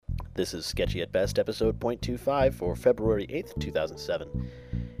This is Sketchy at Best, episode .25 for February 8th, 2007.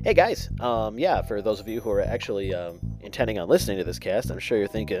 Hey guys, for those of you who are actually intending on listening to this cast, I'm sure you're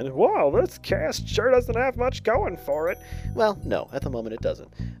thinking, wow, this cast sure doesn't have much going for it. Well, no, at the moment it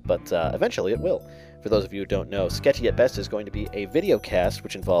doesn't, but eventually it will. For those of you who don't know, Sketchy at Best is going to be a video cast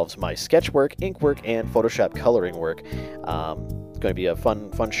which involves my sketch work, ink work, and Photoshop coloring work. It's going to be a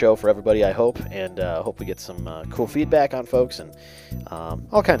fun show for everybody, I hope, and hope we get some cool feedback on folks and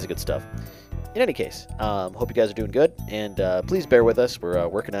all kinds of good stuff. In any case, hope you guys are doing good, and please bear with us. We're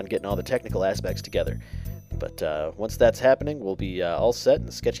working on getting all the technical aspects together. But once that's happening, we'll be all set,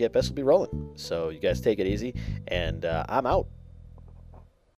 and Sketchy at Best will be rolling. So you guys take it easy, and I'm out.